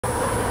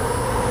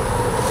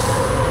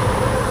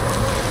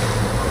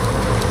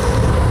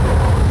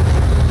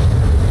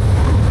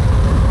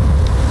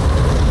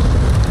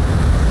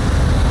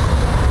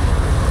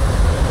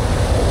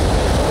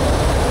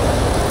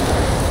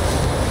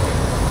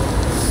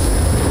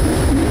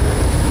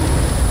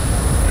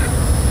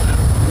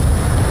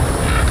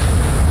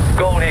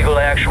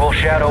Actual,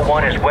 Shadow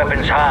 1 is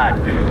weapons hot.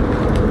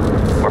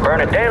 We're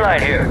burning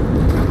daylight here.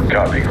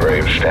 Copy,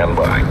 Graves. Stand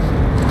by.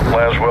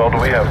 Laswell,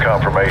 do we have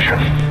confirmation?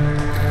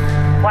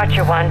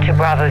 Watcher 1 to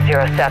Bravo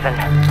 07.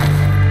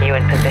 You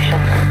in position?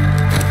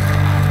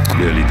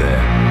 Nearly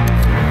there.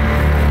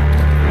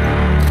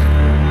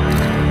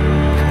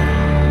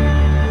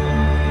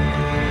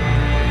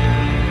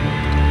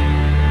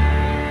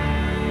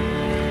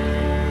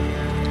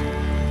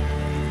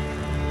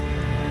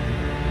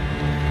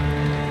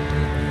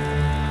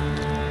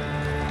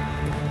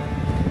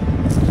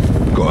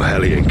 Got a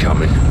heli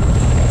incoming.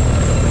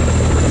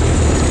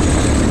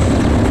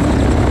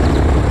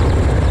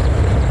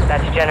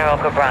 That's General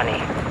Ghorbrani.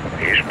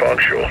 He's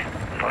punctual.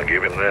 I'll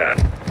give him that.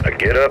 Now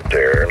get up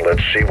there and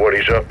let's see what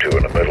he's up to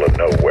in the middle of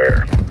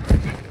nowhere.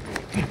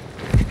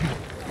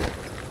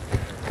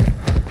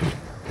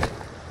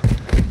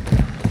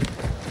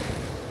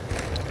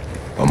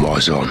 I'm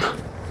eyes on.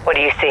 What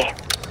do you see?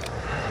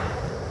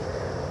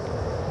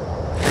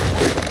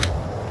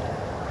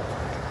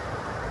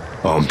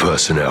 Armed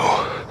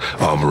personnel,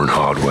 armor and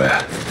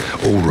hardware,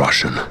 all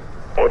Russian.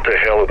 What the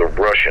hell are the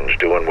Russians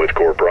doing with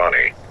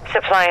Ghorbrani?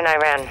 Supplying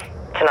Iran.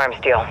 It's an arms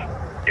deal.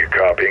 You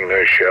copying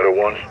this, Shadow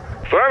 1?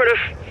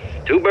 Affirmative.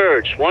 2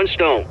 birds, 1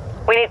 stone.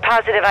 We need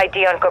positive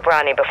ID on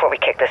Ghorbrani before we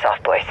kick this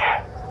off, boys.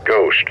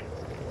 Ghost,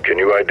 can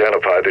you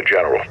identify the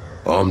general?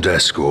 Armed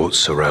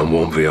escorts around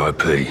 1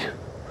 VIP.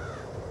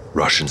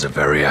 Russians are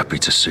very happy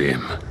to see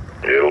him.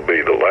 It'll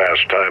be the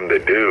last time they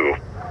do.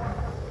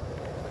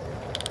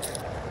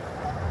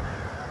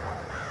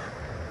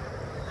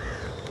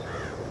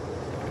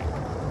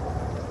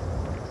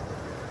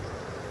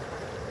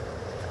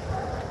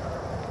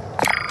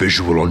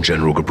 Visual on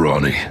General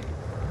Ghorbrani.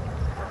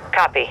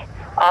 Copy.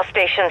 All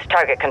stations,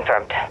 target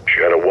confirmed.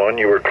 Shadow 1,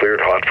 you are cleared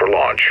hot for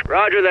launch.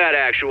 Roger that,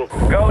 Actual.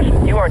 Ghost,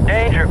 you are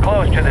danger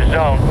close to the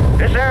zone.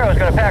 This arrow's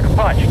gonna pack a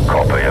punch.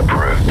 Copy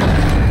approved.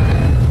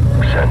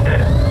 Send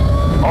it.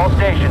 All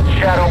stations,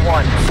 Shadow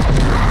 1.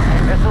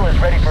 Missile is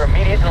ready for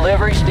immediate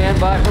delivery. Stand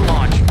by for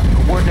launch.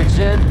 Coordinates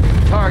in.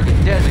 Target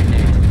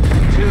designated.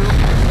 2,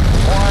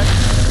 1.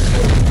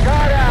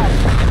 Got out!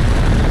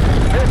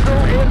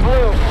 Missile in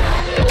blue.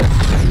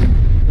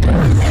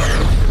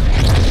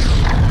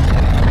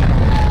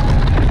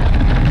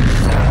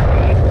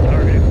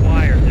 Target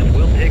acquired. This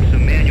will take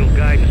some manual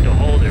guidance to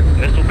hold her.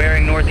 Missile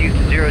bearing northeast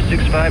at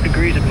 065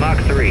 degrees at Mach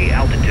 3.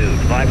 Altitude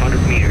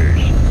 500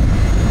 meters.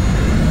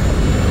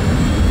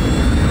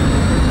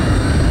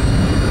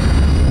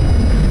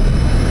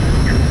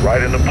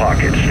 Right in the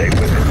pocket. Stay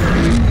with it.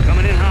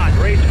 Coming in hot.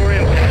 Race for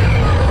impact.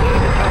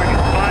 Leave the target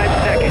 5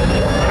 seconds.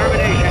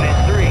 Termination in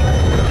 3,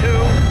 2,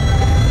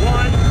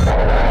 1.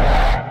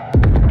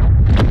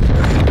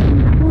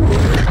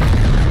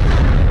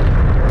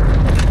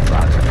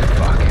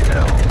 Fucking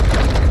hell.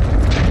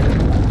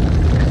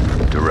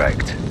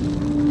 Direct.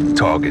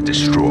 Target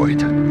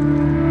destroyed.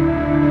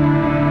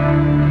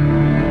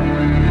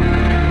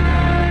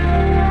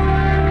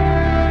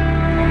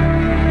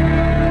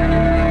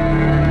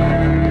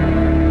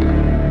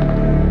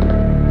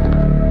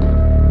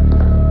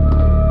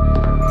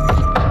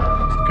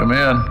 Come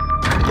in.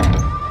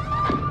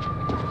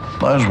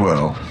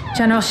 Laswell.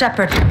 General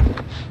Shepard.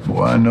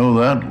 Well, I know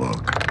that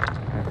look.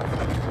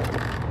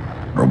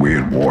 Are we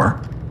at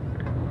war?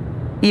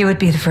 You would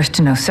be the first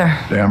to know, sir.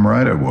 Damn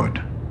right I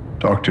would.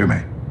 Talk to me.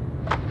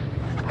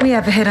 We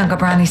have a hit on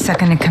Ghorbrani's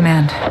second in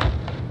command.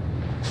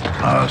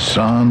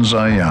 Hassan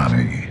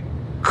Zyani,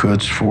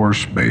 Quds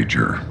Force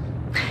Major.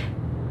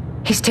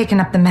 He's taken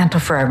up the mantle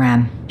for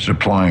Iran.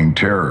 Supplying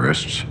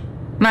terrorists.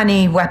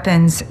 Money,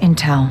 weapons,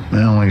 intel.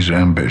 Well, he's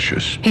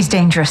ambitious. He's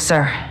dangerous,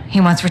 sir.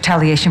 He wants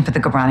retaliation for the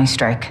Ghorbrani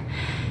strike.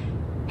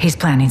 He's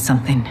planning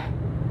something.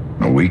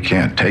 Well, we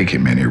can't take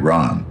him in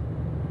Iran.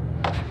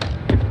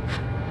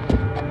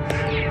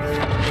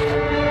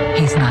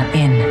 He's not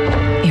in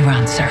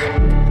Iran, sir.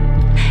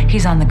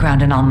 He's on the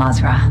ground in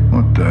Al-Mazrah.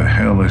 What the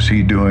hell is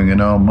he doing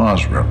in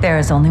Al-Mazrah? There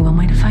is only one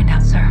way to find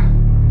out, sir.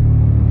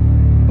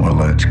 Well,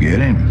 let's get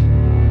him.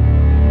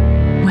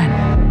 When?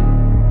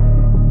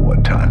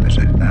 What time is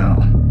it now?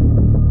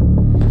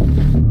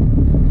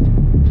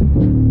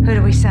 Who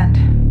do we send?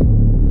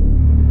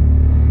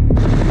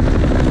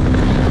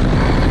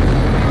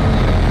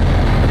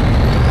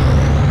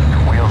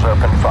 Wheels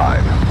up in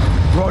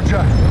 5.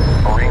 Roger.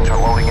 Marines are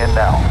loading in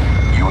now.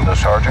 You and the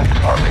sergeant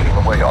are leading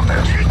the way on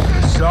this.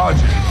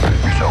 Sergeant.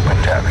 Soap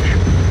and Tavish.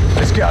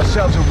 Let's get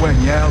ourselves a win,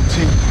 yeah,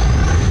 LT?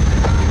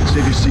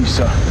 CVC,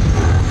 sir.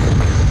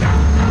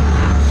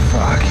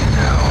 Fucking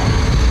hell.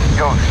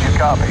 Ghost, you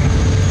copy?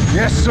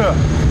 Yes, sir.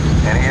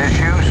 Any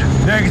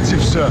issues?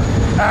 Negative, sir.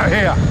 Out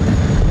here.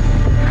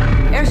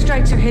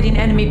 Airstrikes are hitting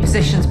enemy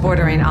positions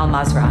bordering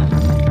Al-Mazrah.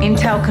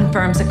 Intel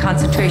confirms a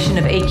concentration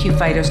of AQ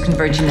fighters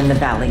converging in the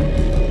valley.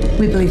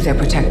 We believe they're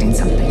protecting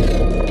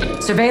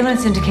something.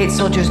 Surveillance indicates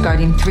soldiers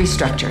guarding 3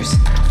 structures.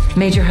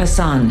 Major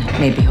Hassan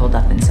may be holed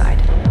up inside.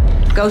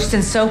 Ghost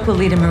and Soap will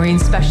lead a Marine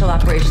Special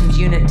Operations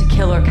unit to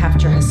kill or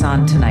capture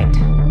Hassan tonight.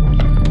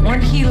 One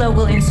helo Kilo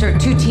will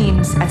insert 2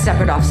 teams at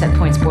separate offset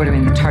points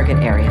bordering the target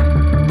area.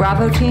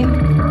 Bravo team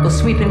will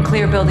sweep and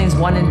clear buildings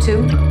 1 and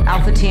 2.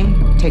 Alpha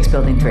team takes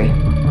building 3.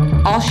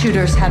 All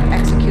shooters have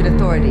execute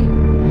authority,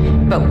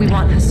 but we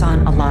want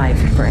Hassan alive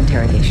for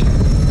interrogation.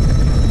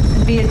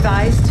 And be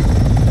advised,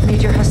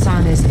 Major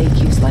Hassan is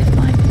AQ's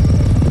lifeline.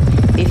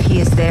 If he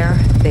is there,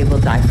 they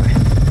will die for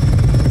him.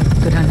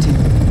 Good hunting.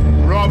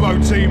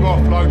 Bravo team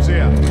offloads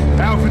here.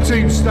 Alpha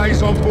team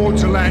stays on board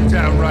to land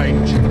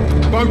downrange.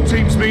 Both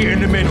teams meet in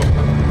the middle.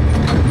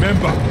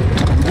 Remember,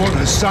 we want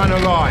Hassan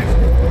alive,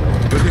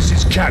 but this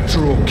is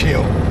capture or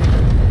kill.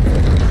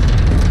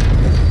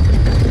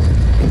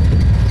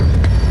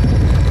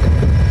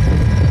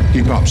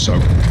 Keep up,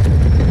 Soap.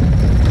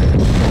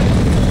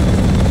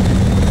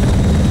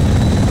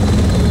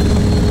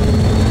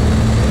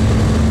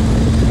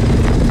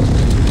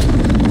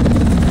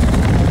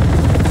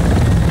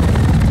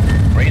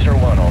 Razor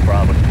 1 on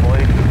Bravo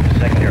deployed.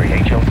 Secondary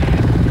HO.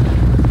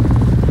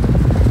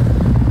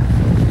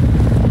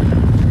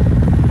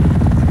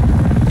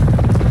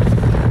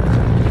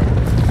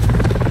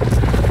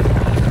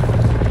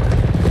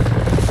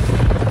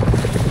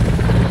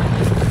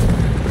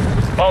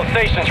 All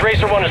stations,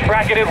 Racer 1 is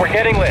bracketed, we're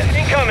getting lit.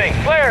 Incoming!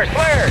 Flares!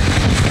 Flares!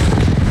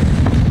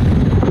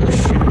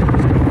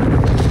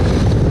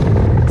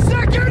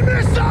 Second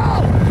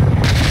missile!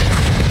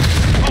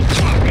 Oh,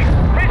 fuck!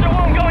 Racer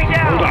 1 going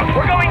down! Hold up.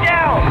 We're going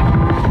down!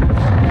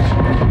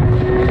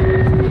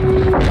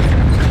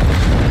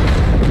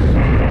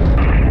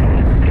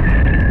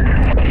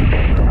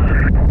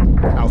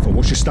 Alpha,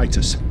 what's your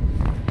status?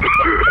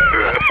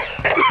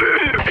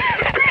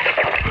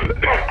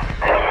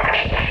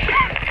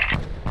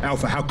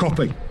 Alpha, how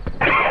copy?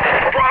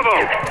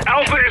 Bravo!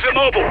 Alpha is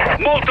immobile.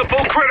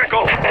 Multiple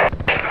critical.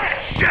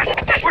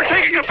 Shit! We're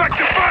taking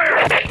effective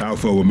fire!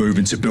 Alpha, we're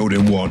moving to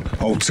building 1.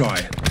 Hold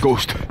tight.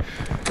 Ghost,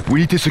 we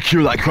need to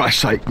secure that crash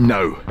site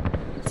now.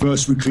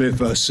 First we clear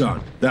for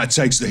Hassan. That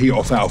takes the heat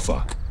off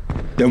Alpha.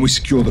 Then we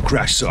secure the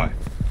crash site.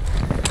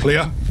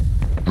 Clear?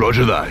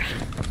 Roger that.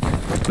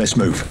 Let's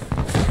move.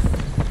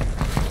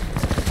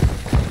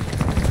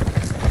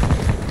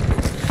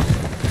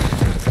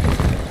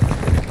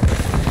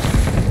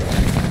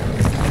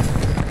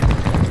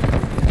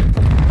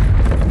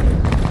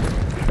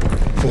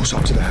 Force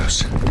up to the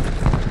house.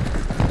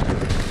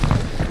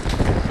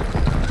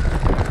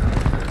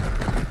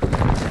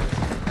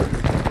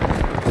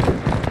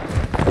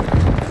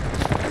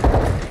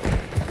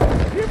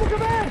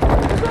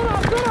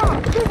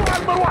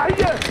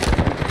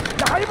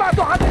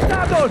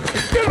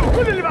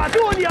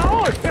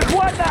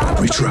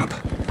 Retrap.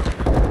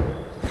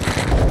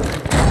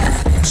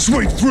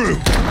 Sweep through!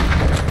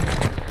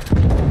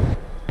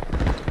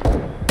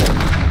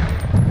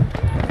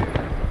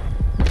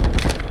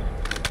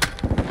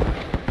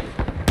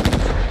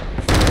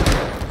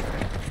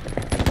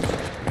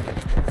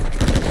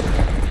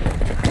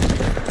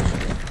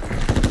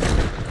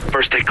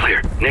 First take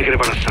clear. Negative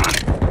on Hassan.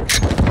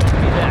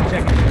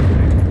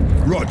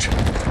 Roger.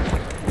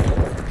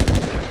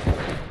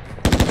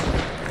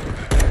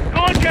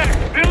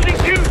 Contact! Building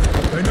 2!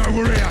 They know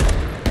we're here.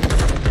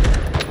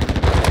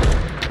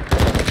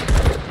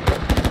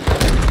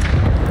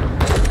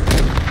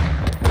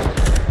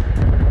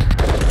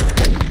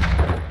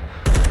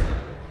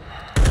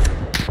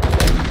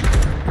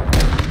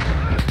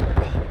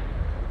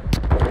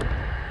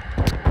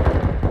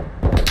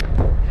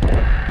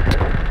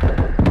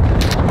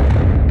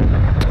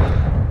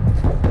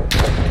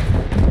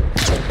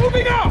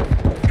 Moving out!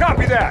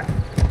 Copy that!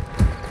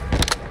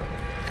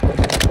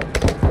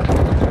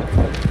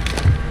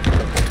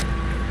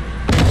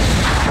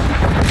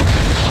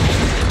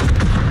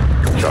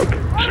 Soap,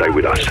 stay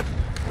with us.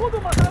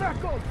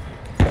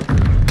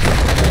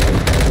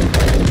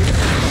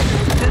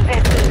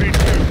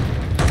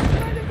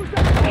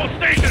 All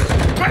stations!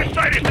 Crash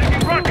site is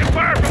taking rocket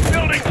fire from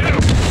building 2!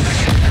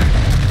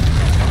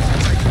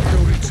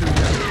 Building 2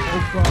 now.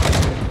 Hold fast.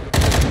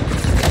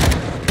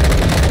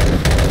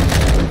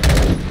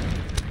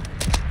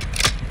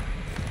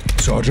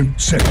 Sergeant,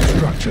 set the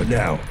structure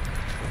now.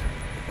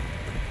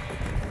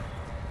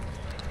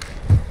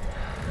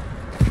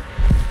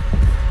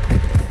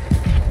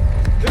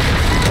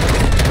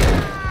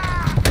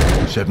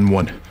 Seven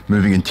 1,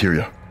 moving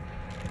interior.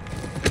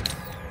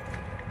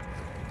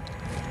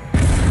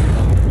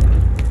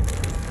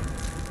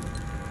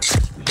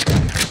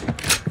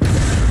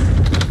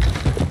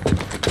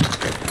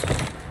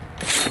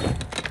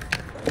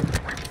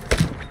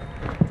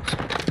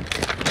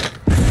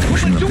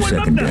 Pushing up the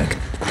second deck.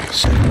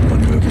 7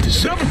 1, moving to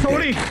second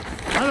سوري deck.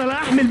 انا لا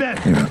احمل بال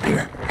They're up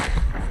here.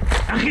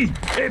 اخي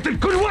اقتل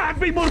كل واحد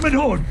بيمر من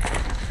هون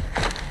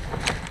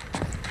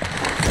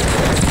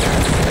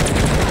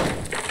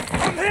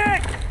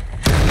هيك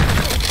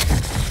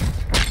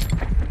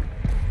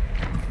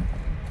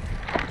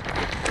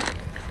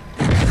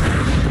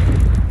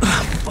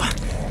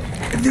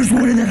There's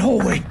one in that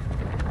hallway.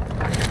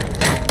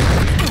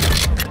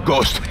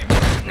 Ghost,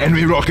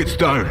 enemy rockets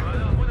down.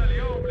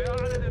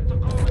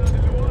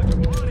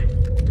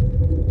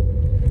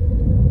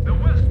 The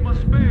West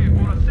must pay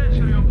for a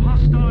century of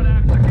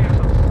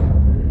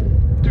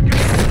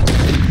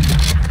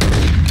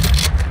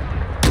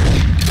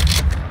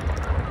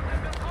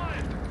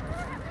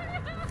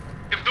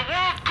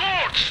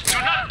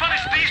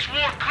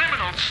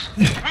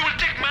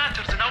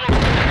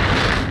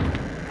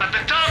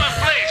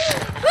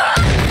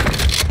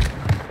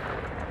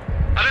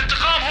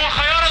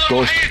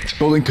Ghost,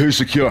 building 2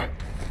 secure.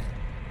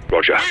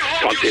 Roger.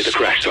 Time to hit the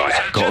crash site.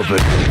 Got a bit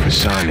of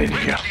Hassan in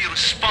here.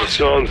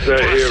 Hassan's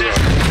their hero.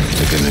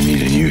 They're gonna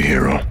need a new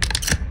hero.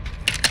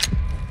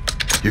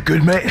 You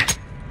good, mate?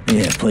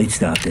 Yeah, plate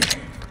stopped it.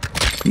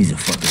 These are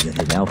fuckers that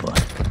hit Alpha.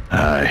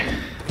 Aye.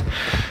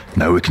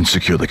 Now we can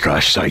secure the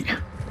crash site.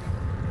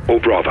 All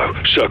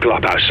Bravo, circle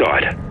up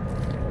outside.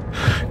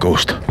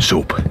 Ghost,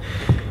 Soap.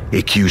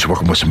 AQ's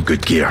working with some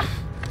good gear.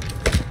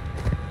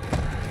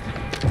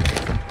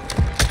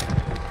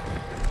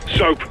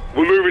 Soap,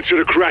 we're moving to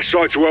the crash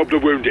site to help the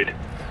wounded.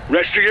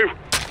 Rest of you,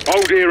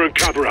 hold here and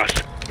cover us.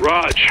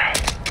 Raj.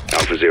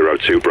 Alpha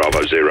 02,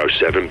 Bravo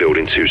 07,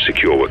 building 2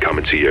 secure, we're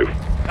coming to you.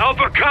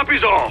 Alpha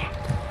copies all.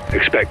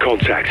 Expect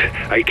contact.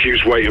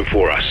 AQ's waiting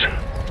for us.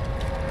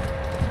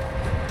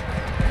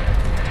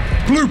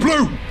 Blue!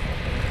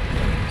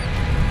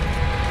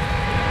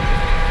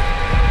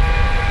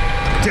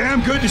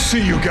 Damn good to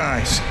see you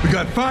guys. We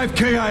got 5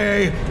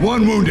 KIA,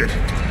 1 wounded.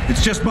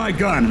 It's just my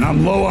gun, and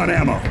I'm low on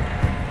ammo.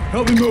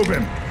 Help me move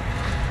him.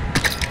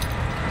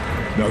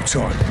 No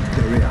time.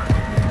 There we are.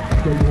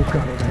 Don't walk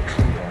out of that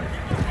tree line.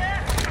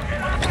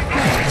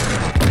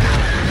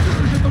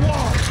 Hit the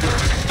wall!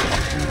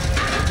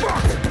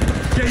 Fuck!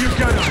 Get your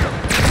gun up!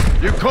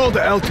 You called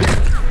it, LT.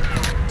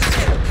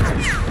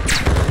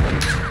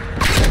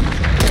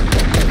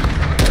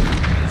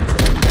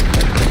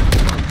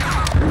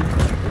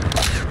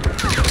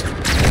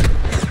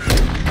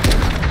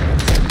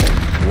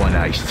 One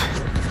iced.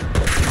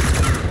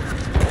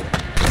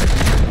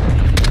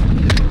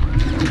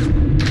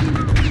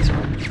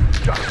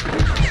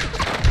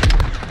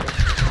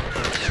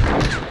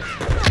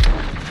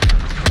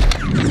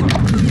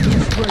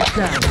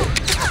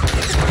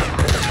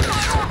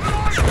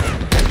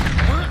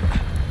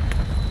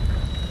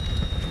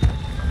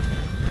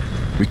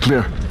 We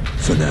clear?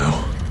 For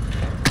now.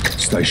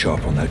 Stay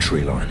sharp on that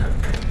tree line.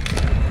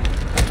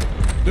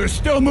 They're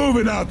still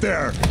moving out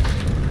there!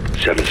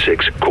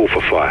 7-6, call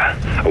for fire.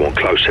 I want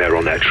close air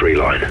on that tree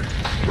line.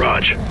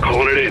 Raj,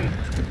 calling it in.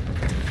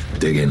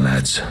 Dig in,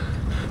 lads.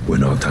 We're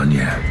not done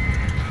yet.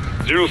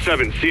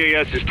 07,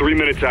 CAS is 3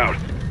 minutes out.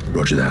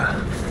 Roger that.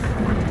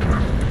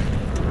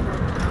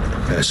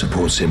 Air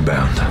support's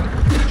inbound.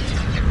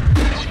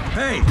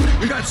 Hey,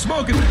 we got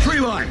smoke in the tree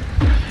line!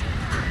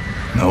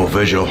 No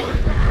visual.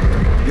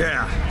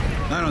 Yeah,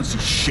 I don't see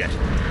shit.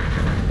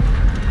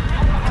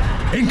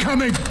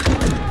 Incoming!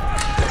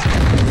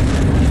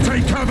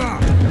 Take cover!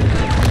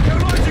 They're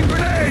launching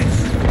grenades!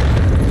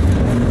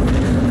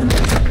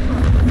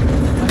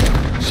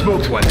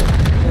 Smoked one.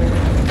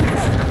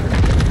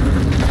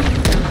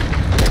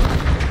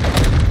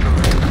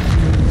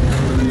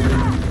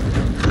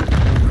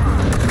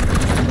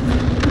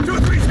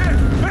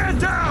 Man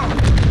down!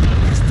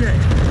 He's dead.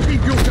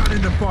 Keep your gun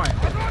in the fire.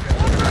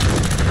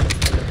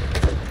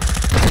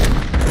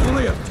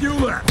 Only a few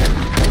left.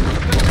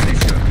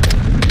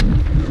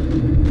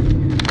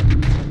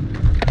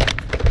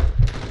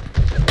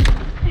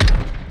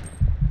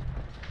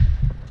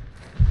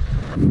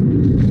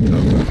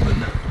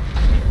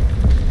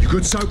 You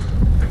good, Soap?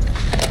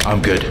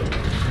 I'm good.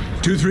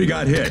 2-3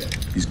 got hit.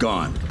 He's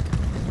gone.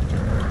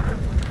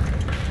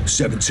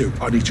 7-2,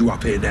 I need you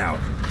up here now.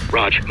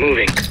 Raj,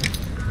 moving.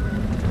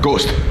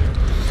 Ghost,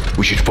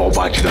 we should fall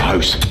back to the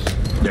house.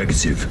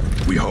 Negative.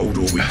 We hold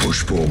or we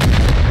push forward.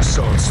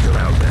 Hassan's still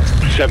out there.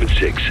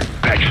 7-6,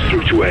 patch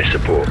through to air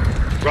support.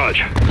 Raj,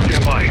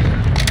 stand by.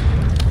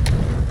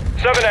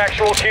 7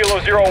 actual, Kilo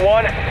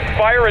 01.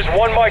 Fire is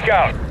 1 mic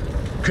out.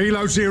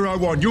 Kilo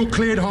 01, you're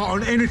cleared hot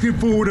on anything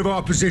forward of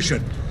our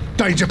position.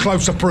 Danger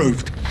close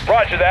approved.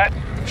 Roger that.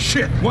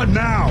 Shit, what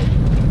now?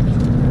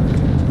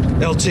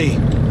 LT,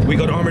 we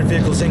got armored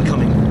vehicles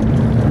incoming.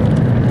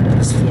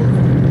 This floor.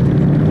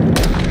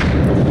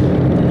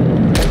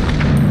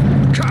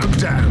 Calm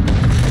down.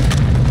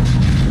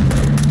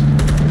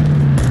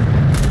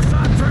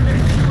 Hassan turned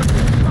HQ into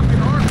a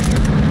fucking army.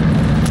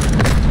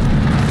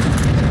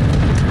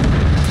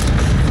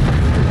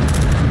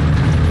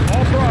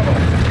 All Bravo.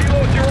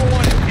 Kilo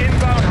 01 is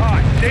inbound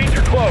high.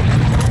 Danger close.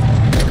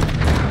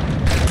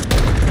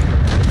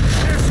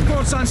 Air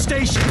support's on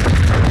station.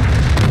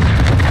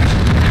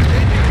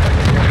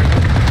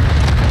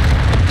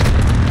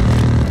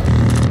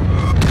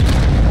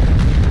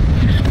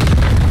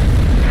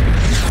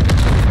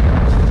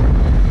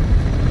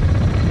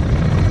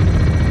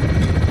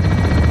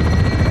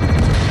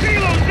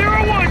 Kilo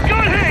 01,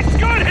 good hit!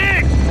 Good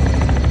hit!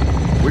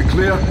 We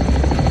clear?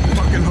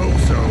 Fucking hope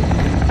so.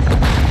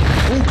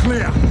 All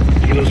clear.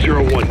 Kilo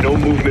 01, no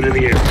movement in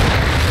the air.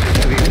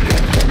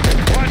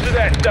 Roger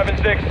that,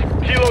 7-6.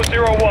 Kilo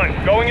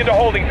 01, going into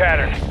holding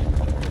pattern.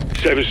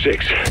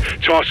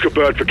 7-6, task a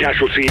bird for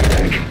casualty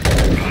impact.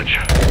 Raj.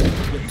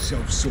 Get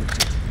yourself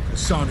sorted.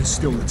 Hassan is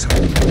still the top.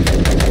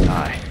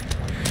 Aye.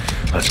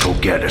 Let's go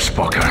get this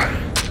fucker.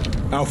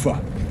 Alpha,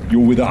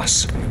 you're with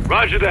us.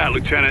 Roger that,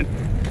 Lieutenant.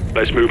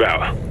 Let's move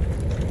out.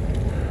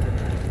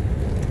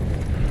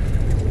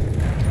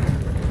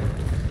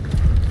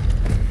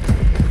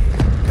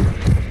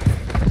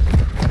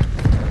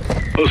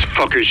 Those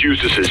fuckers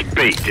used us as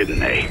bait, didn't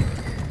they?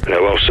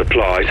 They're well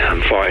supplied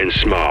and fighting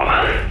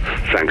smart,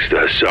 thanks to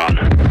Hassan.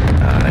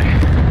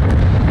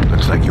 Aye.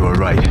 Looks like you were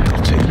right,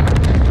 LT.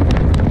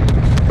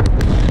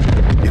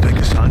 You think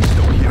Hassan's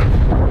still here?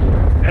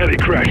 Heli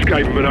crash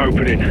gave them an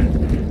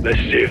opening. Let's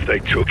see if they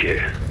took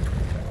it.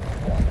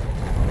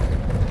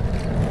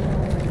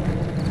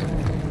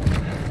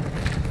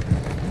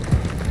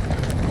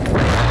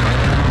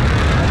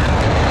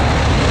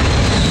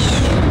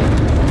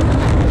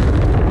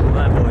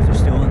 My boys are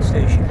still on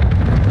station.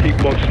 Keep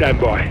them on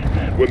standby.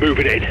 We're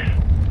moving in.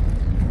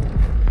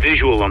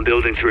 Visual on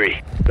building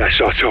 3. That's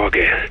our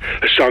target.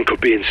 Hassan could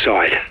be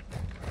inside.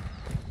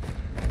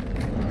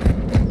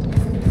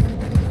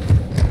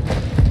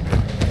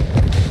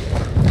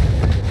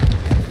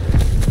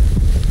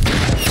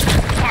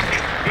 Fuck!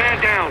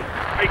 Man down!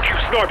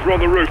 AQ sniper on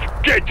the roof.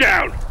 Get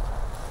down!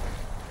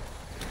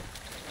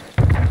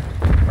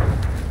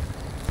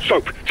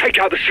 Soap, take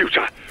out the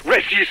shooter.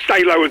 Rest of you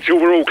stay low until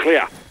we're all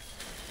clear.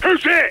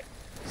 Who's it?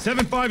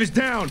 7-5 is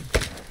down.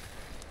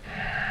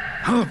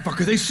 How the fuck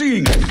are they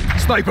seeing?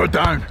 Sniper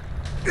down.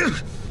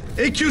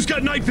 AQ's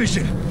got night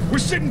vision. We're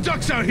sitting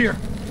ducks out here.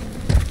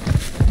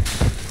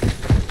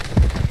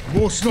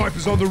 More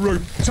snipers on the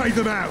roof. Take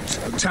them out.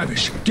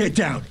 Tavish, get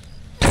down.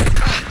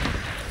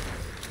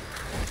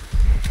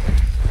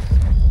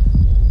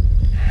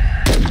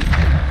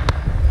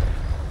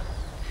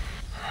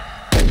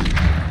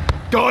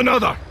 Got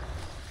another.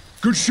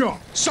 Good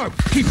shot. So,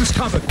 keep us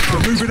covered.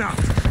 We're moving out.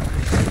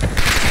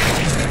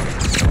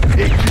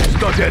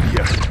 AQ's not in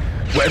here.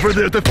 Whatever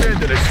they're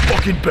defending is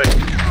fucking big.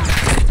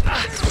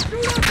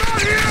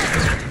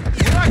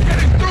 We're not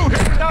getting through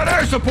here without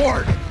air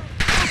support.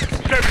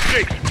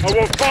 7-6, I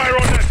want fire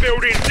on that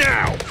building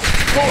now.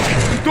 Boss,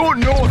 we don't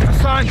know if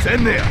Hassan's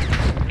in there.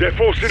 They're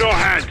forcing our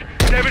hand.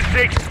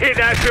 7-6, hit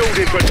that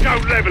building, but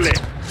don't level it.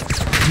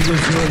 Kilo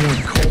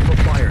 01, call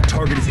for fire.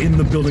 Target is in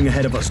the building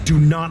ahead of us. Do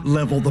not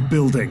level the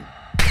building.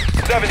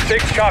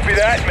 7-6, copy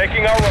that.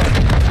 Making our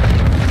run.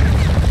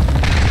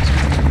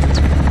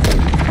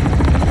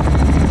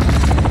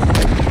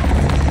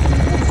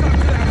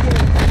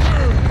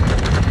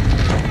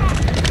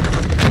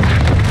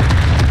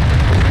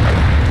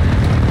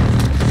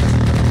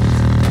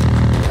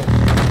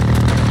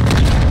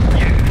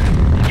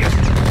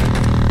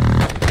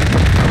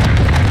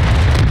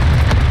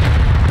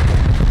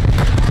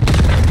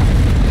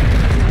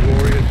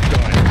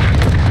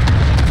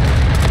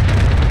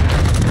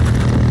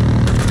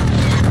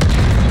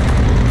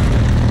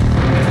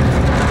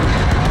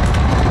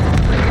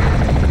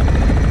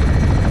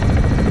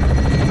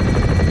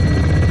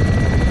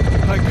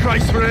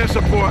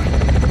 Support.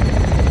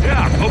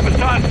 Yeah, hope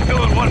Hassan's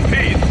still in one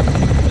piece.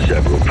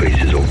 Several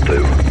pieces or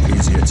two.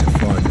 Easier to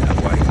find that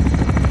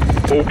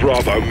way. All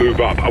Bravo,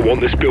 move up. I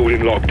want this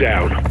building locked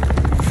down.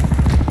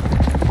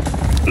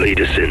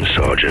 Lead us in,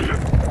 Sergeant.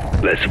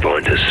 Let's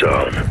find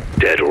Hassan,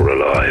 dead or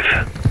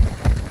alive.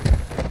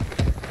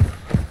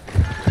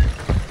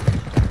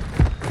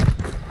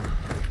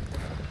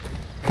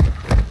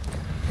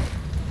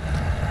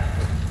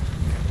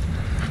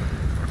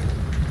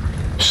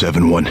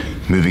 Seven-one,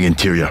 moving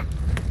interior.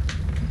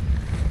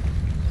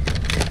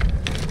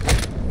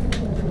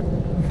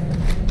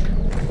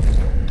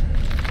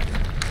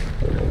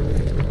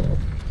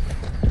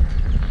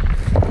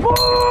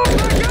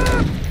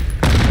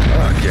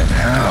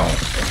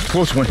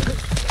 Close one.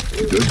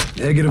 You good?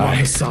 Negative on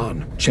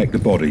Hassan. Check the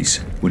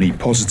bodies. We need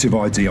positive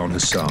ID on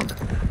Hassan.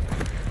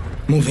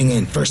 Moving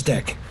in, first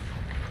deck.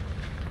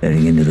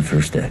 Heading into the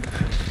first deck.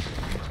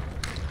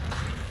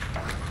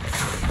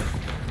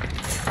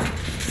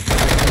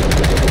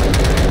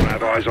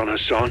 Have eyes on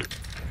Hassan?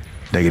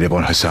 Negative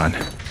on Hassan.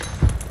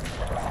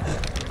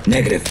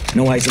 Negative.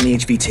 No eyes on the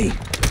HVT.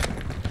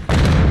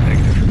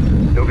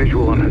 Negative. No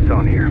visual on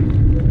Hassan here.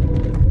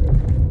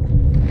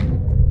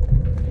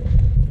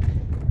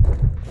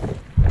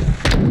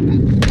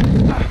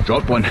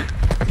 Drop one.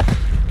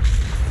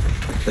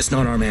 That's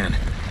not our man.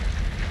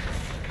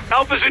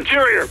 Alpha's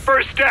interior,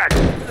 first deck.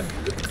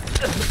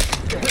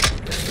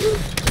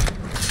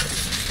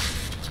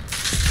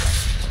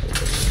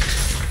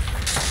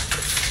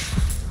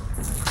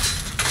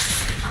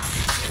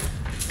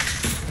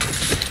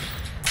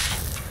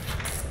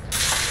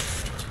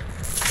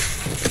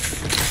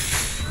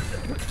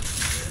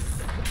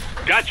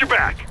 Got your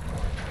back.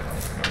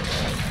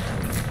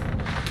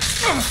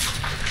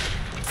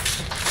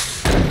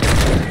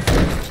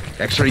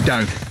 X-ray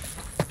down.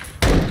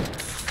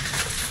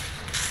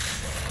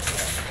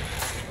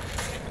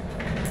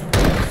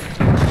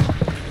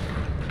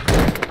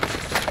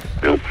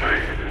 Nope.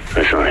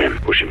 I saw him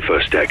pushing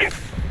first deck.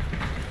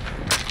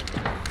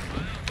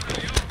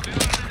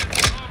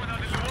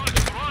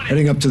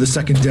 Heading up to the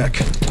second deck.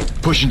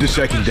 Pushing to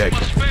second deck.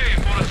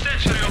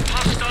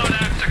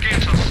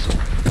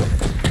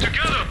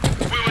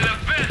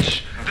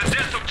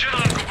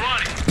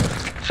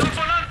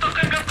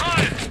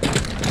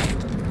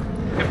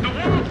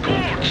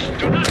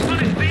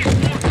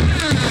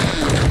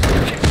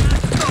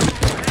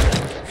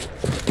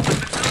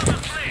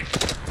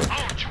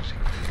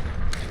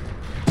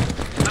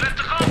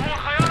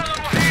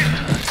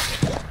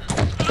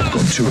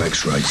 2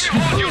 X-rays.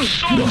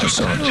 Not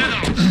Hassan.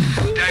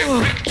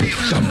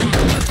 Dump him.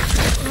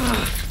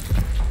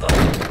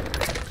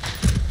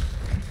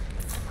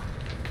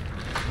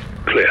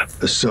 Clear.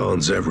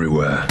 Hassan's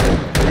everywhere.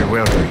 You're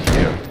welcome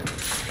here.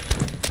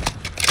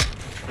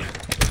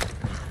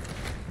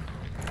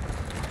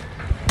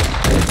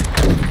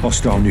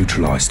 Hostile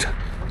neutralized.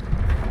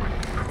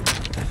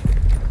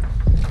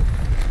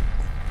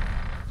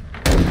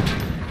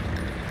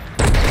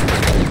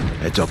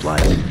 Heads up,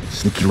 lad.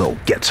 Sneaky little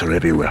gets are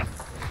everywhere.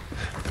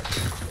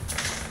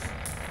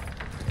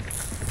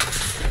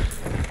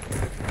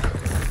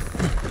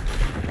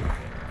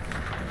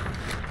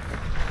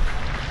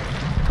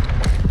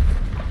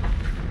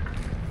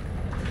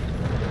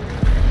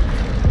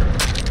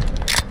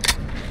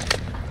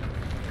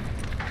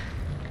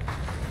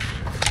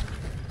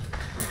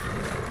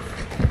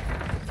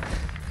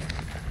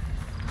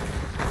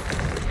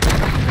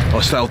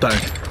 Hostile down.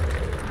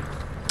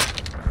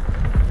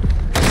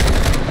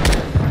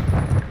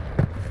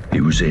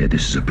 He was here.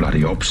 This is a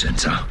bloody op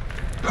center.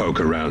 Poke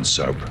around,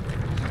 Soap.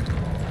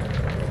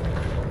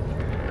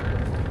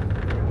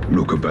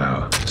 Look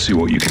about. See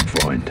what you can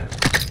find.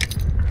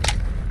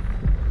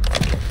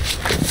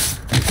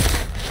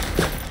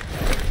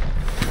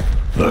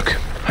 Look,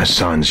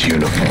 Hassan's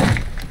uniform.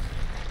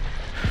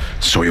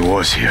 So he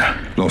was here.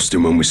 Lost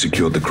him when we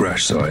secured the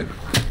crash site.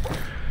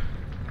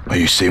 Are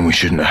you saying we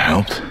shouldn't have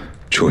helped?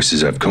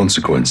 Choices have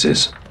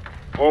consequences.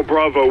 All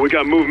Bravo, we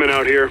got movement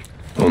out here.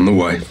 On the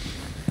way.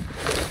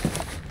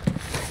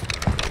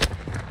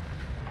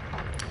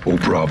 All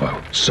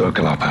Bravo,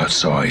 circle up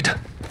outside.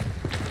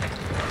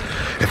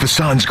 If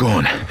Hassan's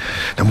gone,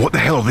 then what the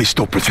hell are they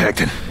still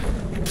protecting?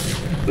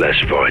 Let's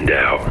find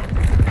out.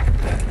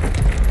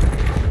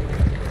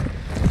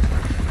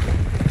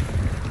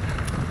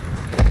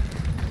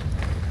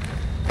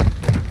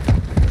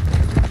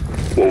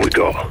 What we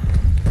got?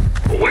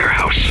 A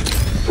warehouse.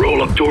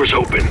 Roll-up doors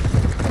open.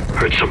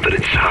 Heard something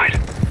inside.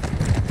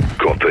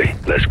 Copy.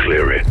 Let's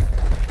clear it.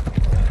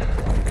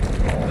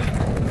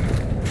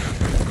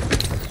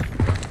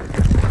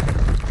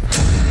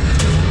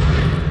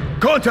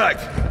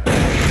 Contact!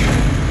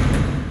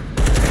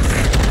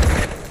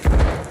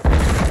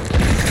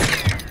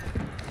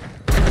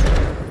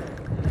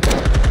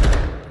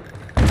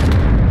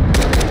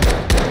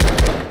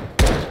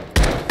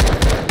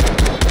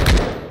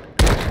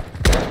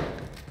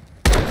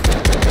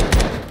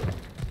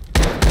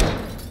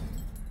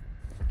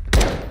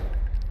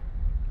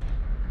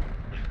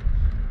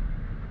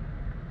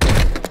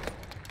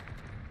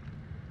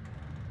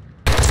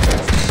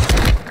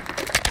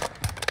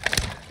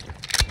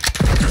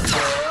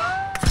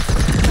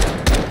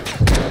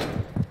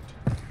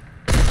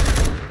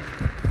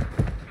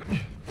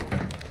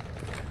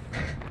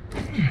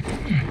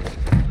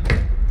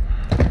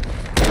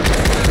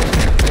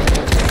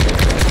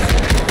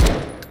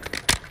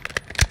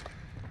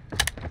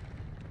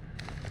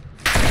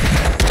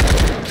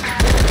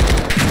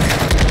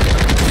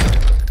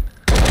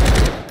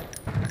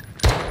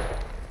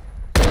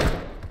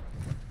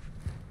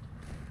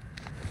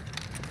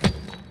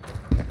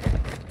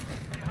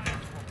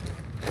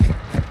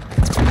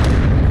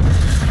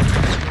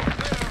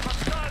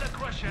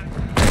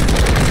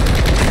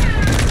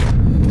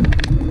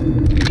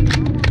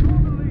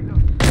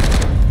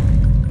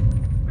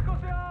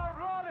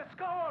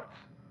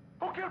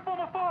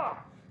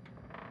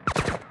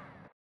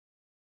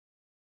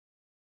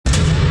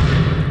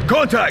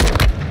 Contact!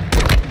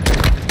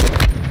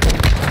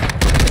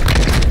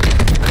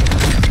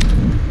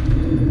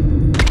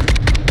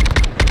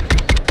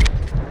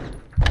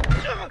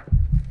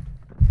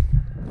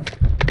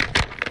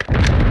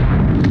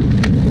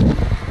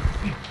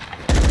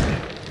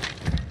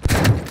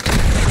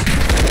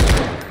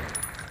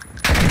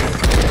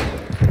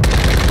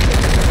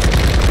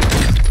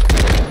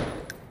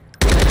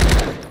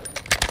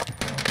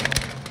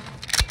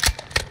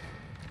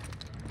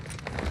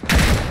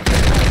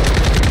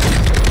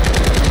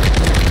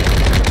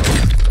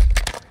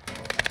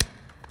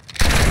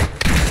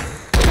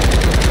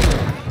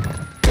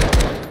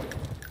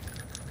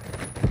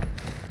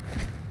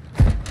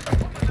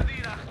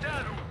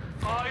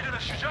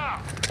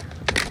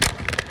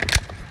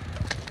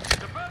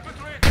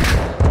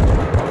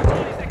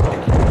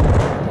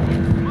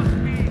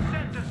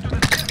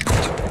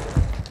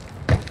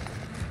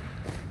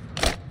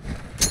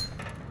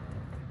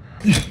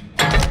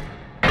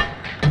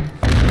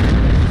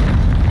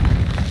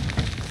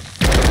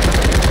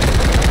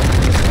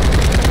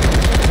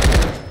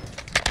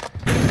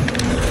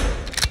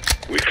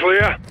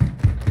 Clear?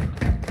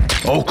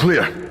 All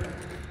clear.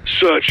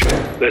 Search.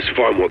 Let's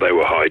find what they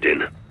were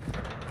hiding.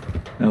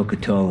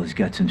 Al-Qatala's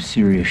got some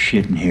serious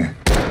shit in here.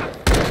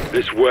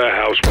 This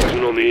warehouse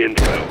wasn't on the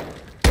intel.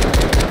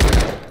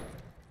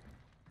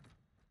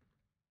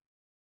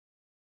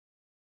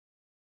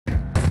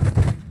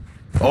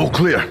 All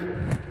clear.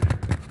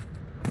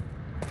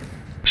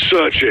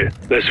 Search it.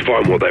 Let's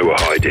find what they were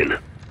hiding.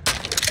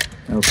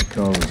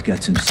 Al-Qatala's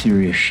got some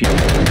serious shit.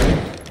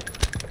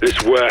 This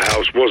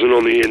warehouse wasn't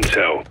on the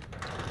intel.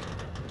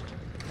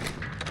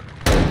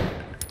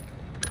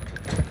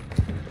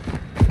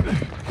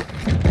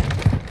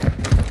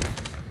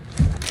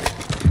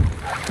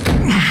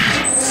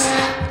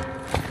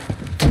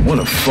 What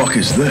the fuck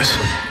is this?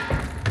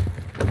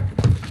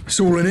 It's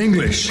all in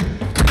English.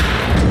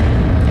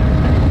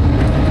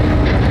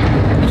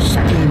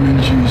 Steaming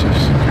Jesus.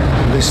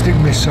 Ballistic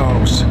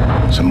missiles.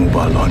 It's a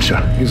mobile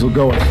launcher. These will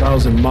go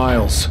 1,000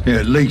 miles. Yeah,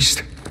 at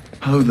least.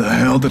 How the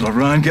hell did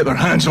Iran get their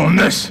hands on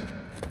this?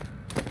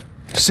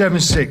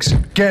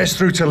 7-6, get us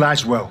through to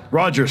Laswell.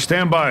 Roger,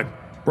 stand by.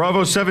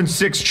 Bravo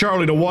 7-6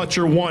 Charlie to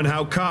Watcher 1,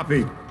 how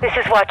copy? This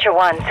is Watcher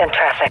 1, send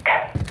traffic.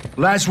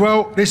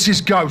 Laswell, this is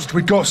Ghost.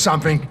 We got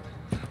something.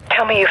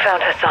 Tell me you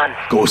found Hassan.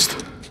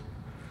 Ghost.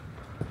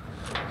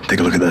 Take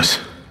a look at this.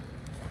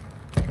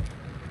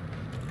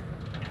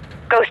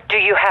 Ghost, do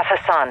you have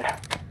Hassan?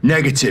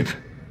 Negative.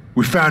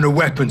 We found a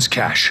weapons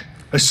cache.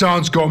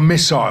 Hassan's got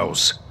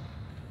missiles.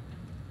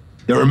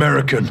 They're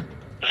American.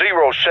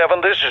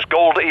 07, this is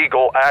Gold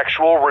Eagle.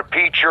 Actual,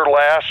 repeat your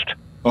last.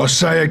 I'll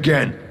say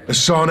again.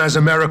 Hassan has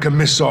American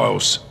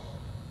missiles.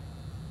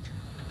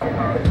 All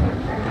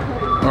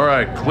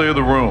right, clear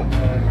the room.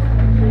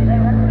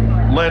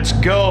 Let's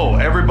go.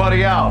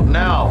 Everybody out,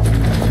 now.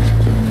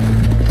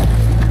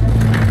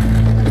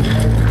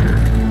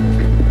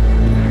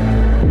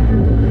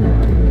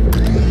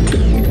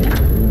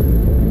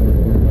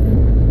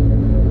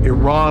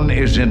 Iran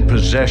is in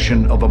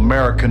possession of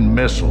American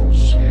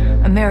missiles.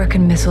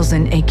 American missiles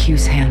in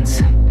AQ's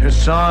hands.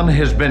 Hassan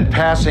has been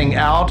passing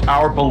out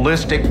our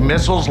ballistic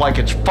missiles like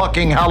it's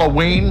fucking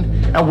Halloween,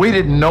 and we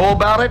didn't know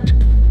about it?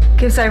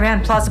 Gives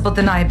Iran plausible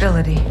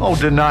deniability. Oh,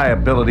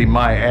 deniability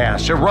my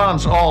ass.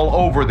 Iran's all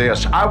over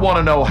this. I want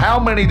to know how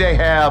many they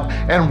have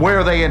and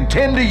where they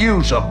intend to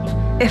use them.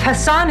 If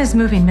Hassan is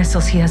moving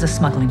missiles, he has a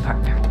smuggling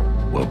partner.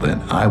 Well, then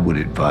I would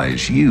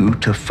advise you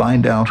to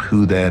find out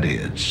who that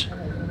is.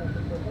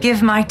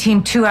 Give my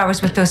team 2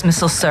 hours with those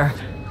missiles, sir.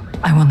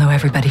 I will know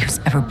everybody who's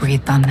ever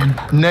breathed on them.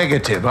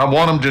 Negative. I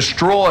want them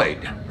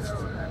destroyed.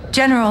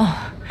 General,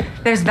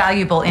 there's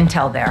valuable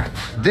intel there.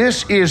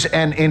 This is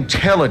an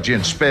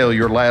intelligence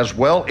failure,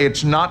 Laswell.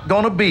 It's not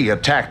going to be a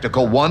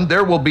tactical one.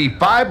 There will be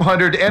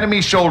 500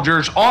 enemy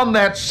soldiers on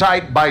that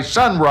site by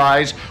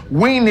sunrise.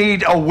 We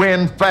need a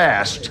win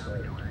fast.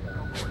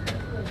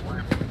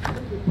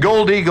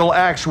 Gold Eagle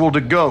actual to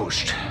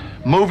Ghost.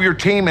 Move your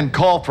team and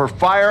call for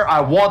fire.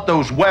 I want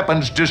those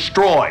weapons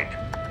destroyed.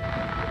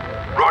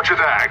 Roger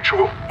that,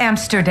 actual.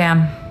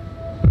 Amsterdam.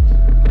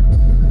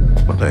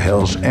 What the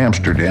hell's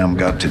Amsterdam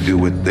got to do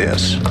with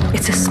this?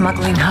 It's a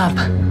smuggling hub.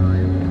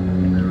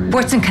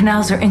 Ports and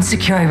canals are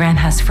insecure. Iran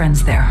has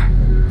friends there.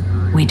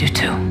 We do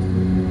too.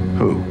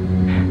 Who?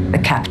 The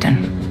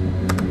captain.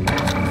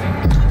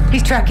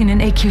 He's tracking an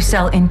AQ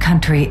cell in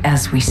country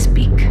as we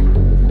speak.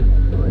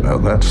 Well,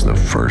 that's the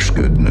first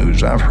good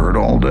news I've heard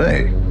all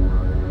day.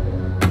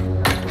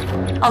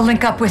 I'll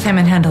link up with him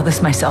and handle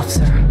this myself,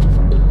 sir.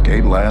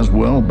 Kate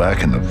Laswell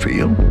back in the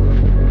field?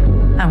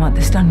 I want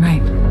this done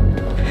right.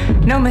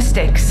 No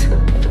mistakes.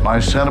 My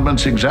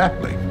sentiments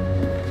exactly.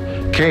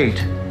 Kate,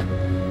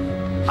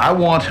 I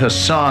want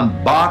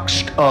Hassan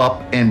boxed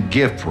up and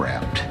gift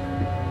wrapped.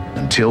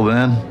 Until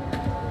then,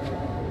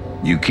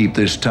 you keep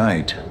this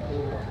tight.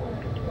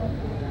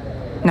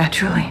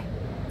 Naturally,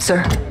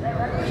 sir.